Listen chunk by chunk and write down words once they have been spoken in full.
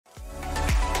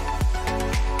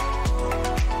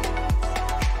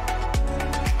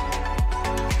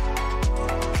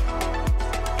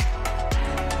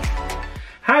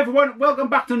Hi everyone, welcome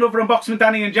back to another unboxing with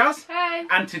Danny and Jazz. Hi.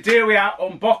 And today we are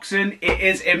unboxing, it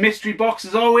is a mystery box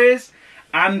as always,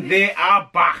 and they are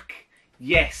back.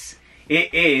 Yes,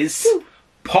 it is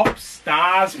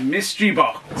PopStarz Mystery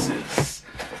Boxes.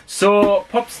 So,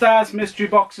 PopStarz Mystery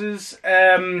Boxes,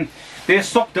 they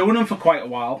stopped doing them for quite a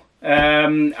while.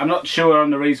 I'm not sure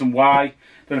on the reason why.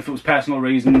 Don't know if it was personal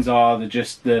reasons or they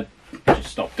just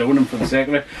stopped doing them for the sake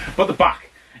of it. But they're back.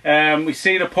 We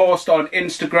seen a post on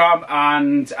Instagram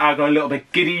and I got a little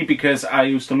bit giddy because I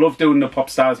used to love doing the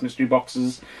PopStarz Mystery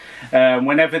Boxes.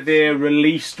 Whenever they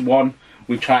released one,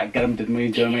 we tried to get them, didn't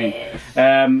we? Do you know what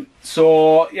I mean?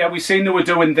 So yeah, we seen they were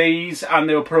doing these and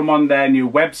they were put them on their new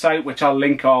website, which I'll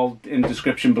link all in the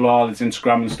description below, all its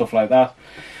Instagram and stuff like that.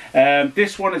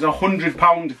 This one is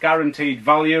 £100 guaranteed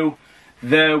value.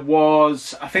 There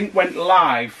was, I think went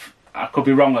live, I could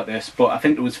be wrong at this, but I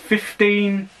think there was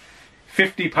 £50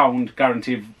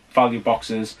 guaranteed value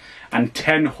boxes and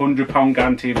 10 £100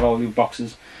 guaranteed value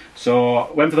boxes.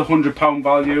 So went for the £100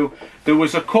 value. There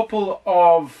was a couple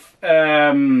of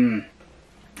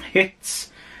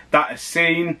hits that I've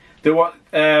seen. There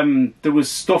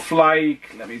was stuff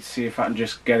like, let me see if I can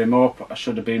just get him up. I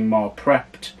should have been more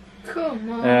prepped. Come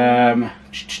on.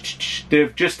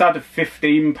 They've just had a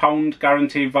 £15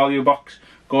 guaranteed value box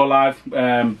go live,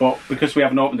 but because we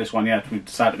haven't opened this one yet, we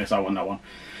decided to miss out on that one.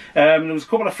 There was a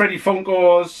couple of Freddy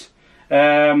Funkos.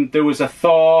 There was a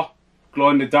Thor glow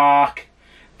in the dark.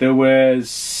 There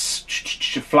was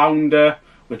Flounder,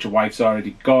 which your wife's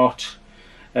already got.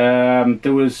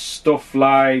 There was stuff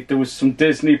like, there was some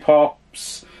Disney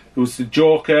Pops. There was the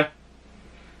Joker,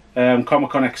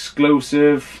 Comic-Con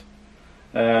exclusive.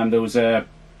 There was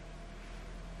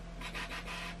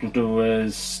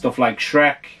stuff like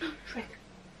Shrek.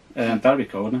 That'd be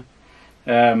cool, wouldn't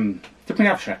it? Did we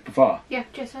have Shrek before? Yeah,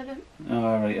 just had it.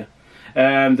 Oh, right,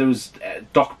 yeah. There was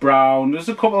Doc Brown. There's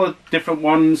a couple of different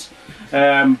ones.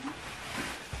 There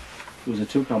was a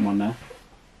 £2 one there.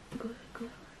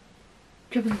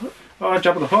 Jabba the Hutt. Oh,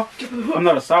 Jabba the Hutt. I'm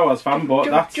not a Star Wars fan, but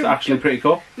that's actually pretty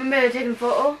cool. Remember taking a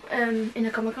photo in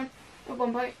a Comic-Con at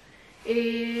one point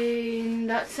in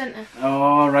that centre.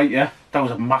 Oh, right, yeah. That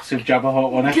was a massive Jabba the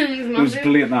Hutt, wasn't it? It was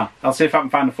brilliant, that. I'll see if I can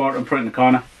find a photo and put it in the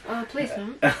corner. Oh, please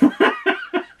don't.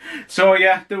 So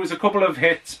yeah, there was a couple of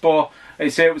hits, but they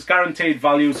say it was guaranteed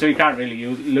value, so you can't really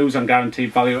lose on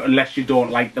guaranteed value unless you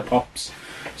don't like the pops.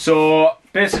 So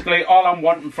basically all I'm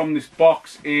wanting from this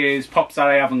box is pops that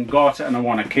I haven't got and I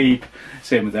want to keep.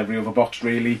 Same with every other box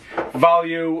really.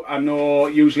 Value, I know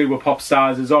usually with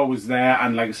PopStarz is always there,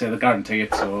 and like I say, they guarantee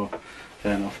it, so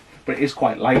fair enough. But it is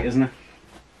quite light, isn't it?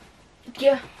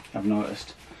 Yeah. I've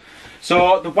noticed.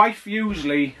 So the wife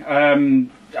usually,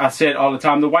 I say it all the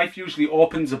time, the wife usually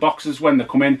opens the boxes when they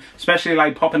come in, especially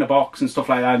like popping a box and stuff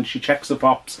like that, and she checks the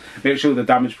pops, make sure they're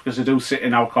damaged because they do sit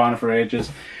in our corner for ages.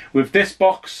 With this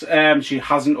box, she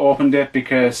hasn't opened it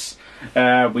because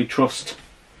we trust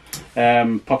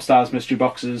PopStarz Mystery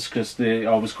Boxes because they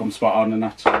always come spot on and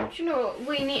that. So. Do you know what?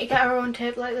 We need to get our own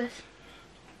tape like this.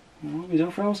 Well, we do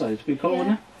it for outside, it'd be cool, yeah.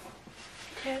 wouldn't it?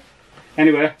 Tape.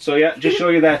 Anyway, so yeah, just show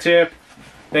you their tape.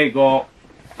 There you go.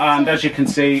 And as you can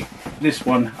see, this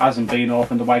one hasn't been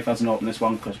opened. The wife hasn't opened this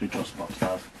one because we trust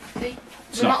PopStarz. See?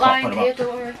 It's We're not lying here,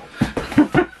 don't worry.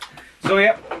 So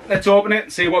yeah, let's open it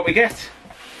and see what we get.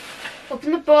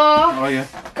 Open the box. Oh yeah.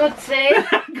 God's sake.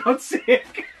 God's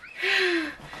sake.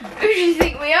 Who do you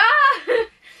think we are?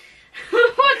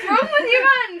 What's wrong with you,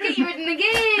 man? Get you in the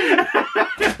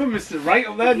game. Mr. Right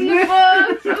up there, Open the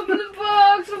box. Open the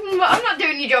box. Open the box. I'm not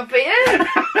doing your job for you.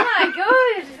 My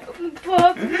God. Open the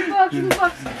box. Open the box. Open the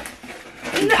box.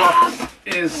 The box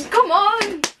is. Come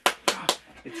on.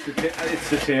 It's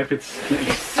the tape. It's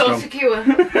so strong. secure.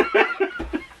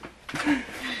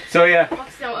 So yeah.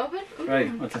 Box now open.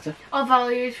 Right. What's that? All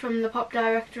values from the pop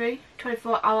directory,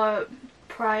 24 hour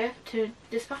prior to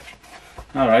dispatch.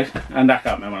 Alright, and I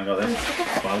can't remember when I got this.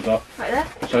 A while ago. Right there.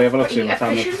 Shall we have a look, see what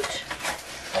time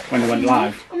when it went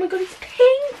live? Oh my God, it's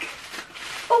pink!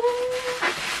 Oh,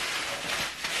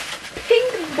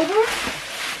 pink and bubble.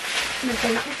 I've never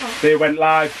seen that before. They went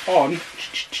live on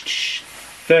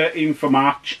 13th of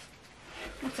March.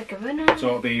 Looks like a banana. So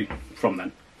it'll be from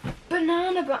then.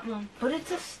 Banana Batman, but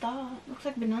it's a star. Looks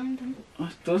like a banana. Oh,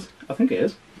 it does. I think it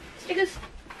is. Stickers.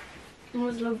 I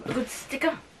always love a good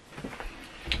sticker.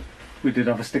 We did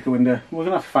have a sticker window. We're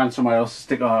gonna have to find somewhere else to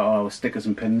stick our stickers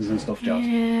and pins and stuff, Josh.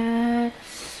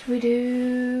 Yes, we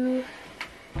do.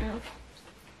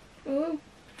 Oh,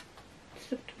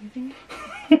 stopped moving.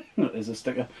 That is a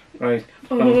sticker. Right.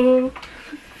 Oh.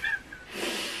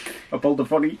 I pulled the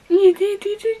funny. You did.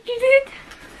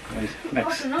 Right, next.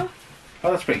 Awesome, no?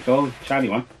 Oh, that's pretty cool. Shiny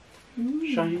one.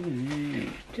 Shiny.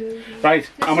 Right,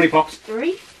 how many pops?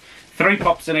 3. 3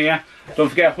 pops in here. Don't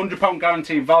forget, £100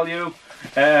 guaranteed value.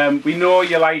 We know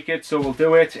you like it, so we'll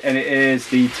do it. And it is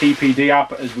the TPD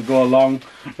app as we go along.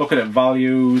 Looking at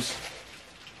values.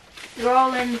 They're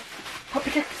all in Pop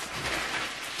Protectors.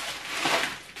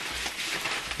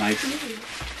 Nice.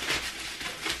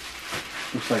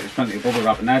 Looks like there's plenty of bubble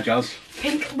wrap in there, Jazz.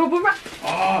 Pink bubble wrap.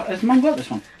 Oh, has Mum got this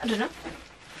one? I don't know.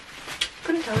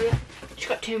 Couldn't tell you. She's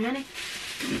got too many.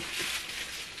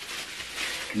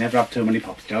 You never have too many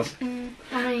pops, Jazz. I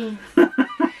mean.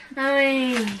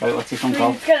 Right, what's this one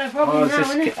called? It's getting a problem now,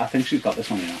 isn't it? I think she's got this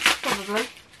one, you know. Probably.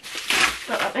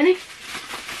 Got that many?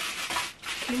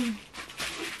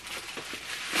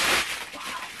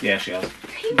 Yeah, she has.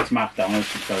 It's marked down as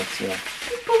she's got it, so.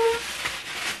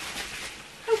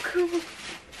 How cool.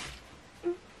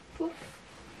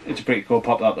 It's a pretty cool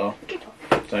pop, that though.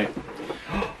 Sorry.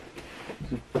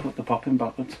 Put the pop in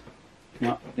backwards.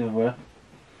 No, the other way.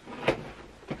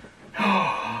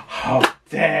 How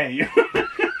dare you!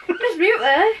 Just mute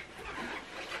there.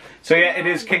 So yeah, it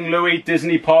is King Louis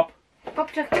Disney Pop.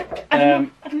 Pop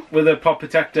Protector. With a pop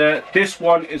protector. This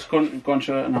one is going to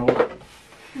show it now.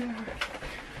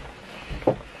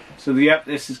 So yep,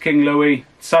 this is King Louis.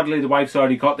 Sadly, the wife's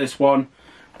already got this one,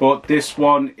 but this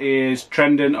one is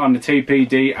trending on the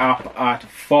TPD app at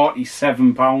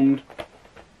 £47,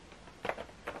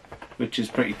 which is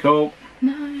pretty cool.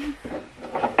 No.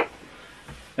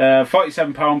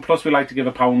 £47 plus we like to give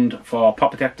 £1 for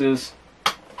pop protectors.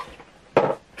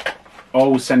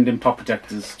 Always send in pop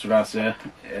protectors to us. It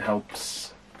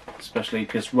helps, especially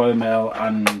because Royal Mail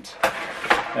and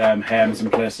Hames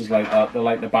and places like that, they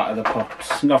like the back of the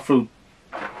pops. Not through.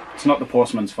 It's not the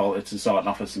postman's fault. It's the sorting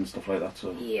office and stuff like that.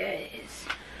 So Yeah, it is.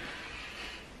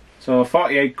 So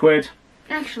 48 quid.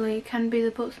 Actually, it can be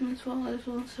the postman's fault as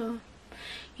well. So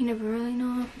you never really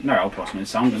know. No, all postman's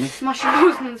sound, doesn't it? Smash your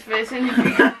postman's face in.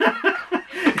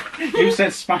 You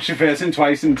said smash your face in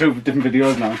twice in 2 different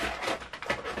videos now.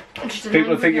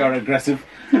 People think you're aggressive.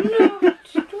 No,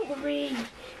 don't worry.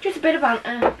 Just a bit of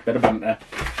banter. Bit of banter.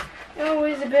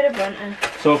 Always a bit of banter.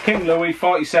 So King Louis,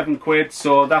 47 quid,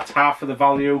 so that's half of the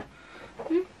value.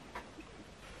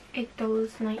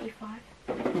 $8.95.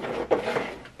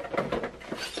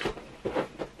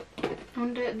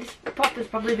 And this pop has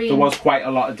probably been... There was quite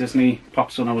a lot of Disney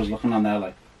pops when I was looking on there,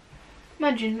 like.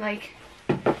 Imagine, like,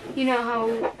 you know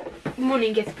how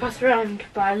money gets passed around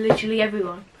by literally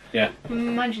everyone. Yeah.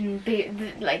 Imagine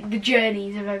like the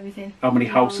journeys of everything. How many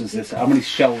houses this, how many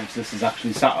shelves this is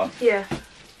actually sat on. Yeah.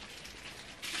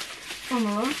 One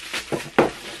more.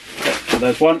 So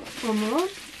there's one. One more.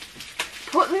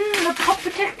 Put them in the pop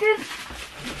protector.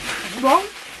 Wrong.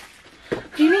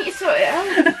 Do you need to sort it out?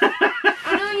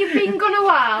 I know you've been gone a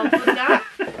while, but that.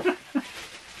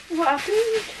 What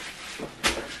happened?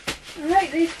 I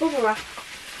like these bubble wrap.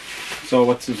 So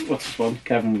what's this one?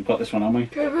 Kevin, we've got this one, haven't we?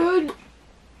 Kevin.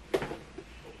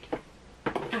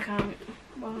 I can't.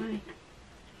 Why?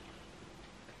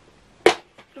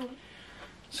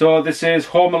 So this is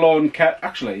Home Alone.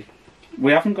 Actually,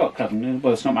 we haven't got Kevin.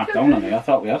 Well, it's not marked down on here. I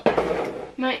thought we had.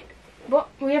 Mate, what?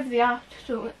 We have the art,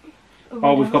 so.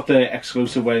 Oh, we've got the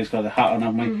exclusive where he's got the hat on,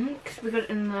 haven't we? Because we got it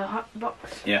in the hot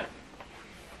box. Yeah.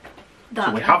 That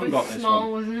So we haven't got this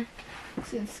small, one. wasn't it?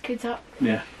 Since kids hat.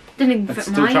 Yeah. Didn't even I fit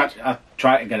still mine. I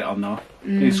try to get it on though.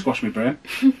 Please squash my brain.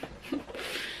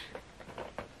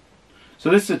 So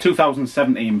this is a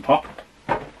 2017 pop,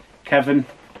 Kevin,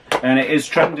 and it is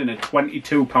trending at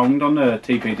 £22 on the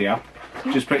TPD app,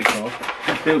 which is pretty cool.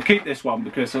 They'll keep this one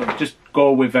because it'll just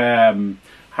go with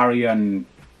Harry and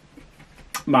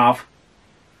Marv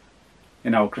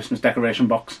in our Christmas decoration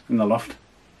box in the loft.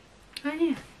 Oh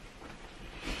yeah.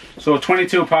 So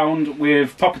 £22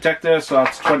 with pop protector, so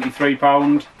that's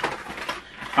 £23.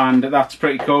 And that's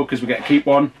pretty cool because we get to keep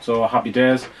one, so happy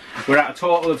days. We're at a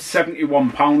total of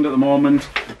 £71 at the moment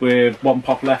with 1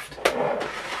 pop left.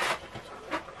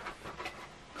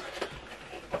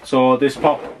 So this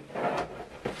pop,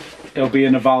 it'll be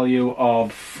in a value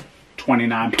of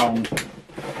 £29.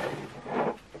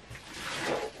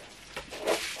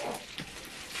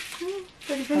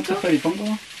 That's a pretty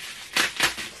Funko.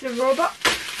 It's a robot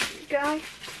guy.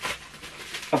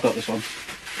 I've got this one.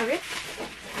 Have you?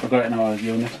 I've got it in our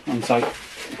unit on site. I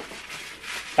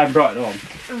haven't brought it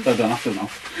home, so I don't have to now.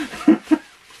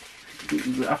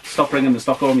 I have to stop bringing the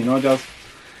stock home, you know, Jazz.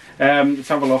 Let's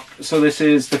have a look. So this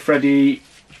is the Freddy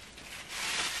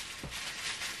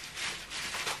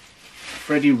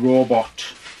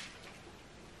Robot.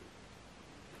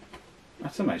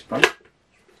 That's a nice price.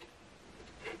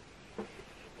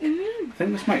 I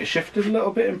think this might have shifted a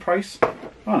little bit in price.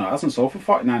 Oh no, it hasn't sold for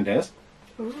 49 days.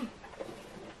 Ooh.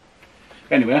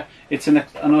 Anyway, it's an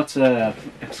I know it's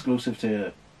exclusive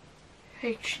to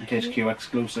HQ. HQ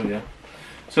exclusive, yeah.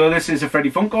 So this is a Freddy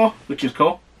Funko, which is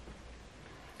cool.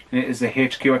 It is the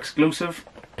HQ exclusive.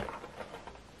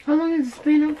 How long has this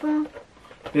been up for?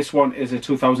 This one is a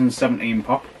 2017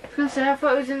 pop. I was gonna say, I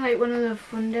thought it was in like one of the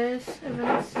Fun Days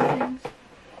events and things.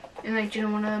 In like, do you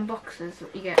know, one of them boxes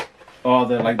that you get? Or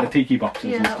the like the tiki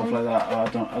boxes and Yeah, stuff like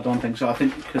that. I don't think so. I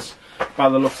think because by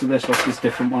the looks of this, look, there's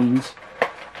different ones.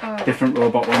 Oh. Different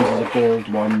robot ones. There's a gold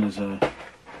one. There's a.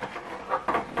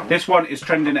 This one is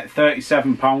trending at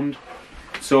 £37.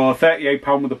 So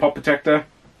 £38 with the pop protector.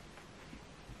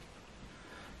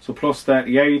 So plus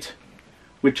 38,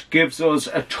 which gives us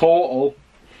a total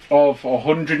of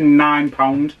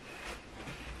 £109.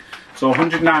 So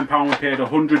 £109 we paid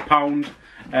 £100.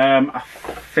 I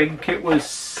think it was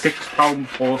 £6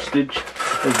 postage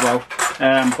as well.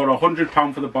 But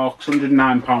 £100 for the box,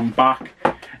 £109 back.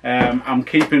 I'm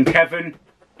keeping Kevin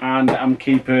and I'm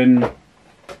keeping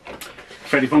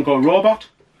Freddy Funko Robot.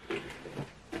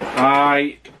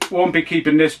 I won't be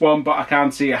keeping this one, but I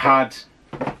can't see a hard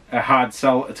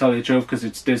sell, to tell you the truth, because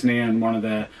it's Disney and one of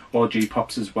the OG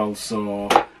pops as well. So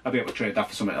I'll be able to trade that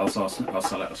for something else, or I'll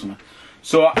sell it or something.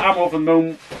 So I'm over the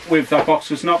moon with that box.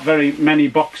 There's not very many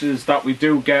boxes that we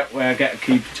do get where I get to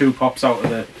keep 2 pops out of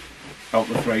the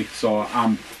 3. So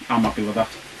I'm happy with that.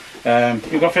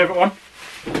 You got a favourite one?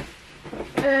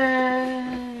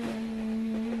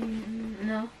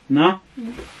 No. No?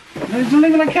 No, he's not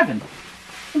even like Kevin.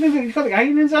 He's got the guy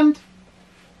in his hand.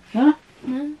 No?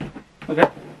 No. Okay.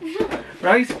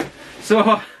 Right.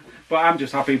 So, but I'm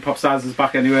just happy PopStarz is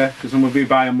back anyway, because I'm going to be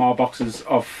buying more boxes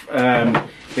of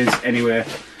his anyway.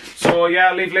 So yeah,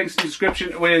 I'll leave links in the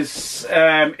description to his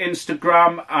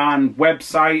Instagram and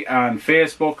website and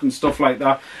Facebook and stuff like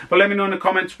that. But let me know in the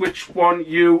comments which one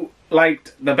you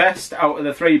liked the best out of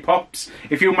the 3 pops.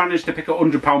 If you managed to pick a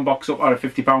 £100 box up or a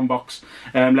 £50 box,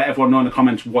 let everyone know in the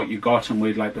comments what you got, and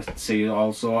we'd like to see it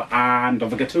also. And don't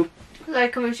forget to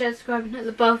like, comment, share, subscribe, and hit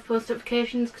the bell for post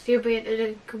notifications, because you'll be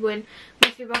able to win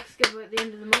mystery box giveaway at the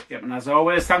end of the month. Yep, and as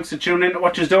always, thanks for tuning in to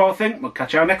Watch Us Do All Thing. We'll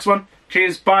catch you on our next one.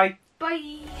 Cheers, bye.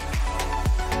 Bye.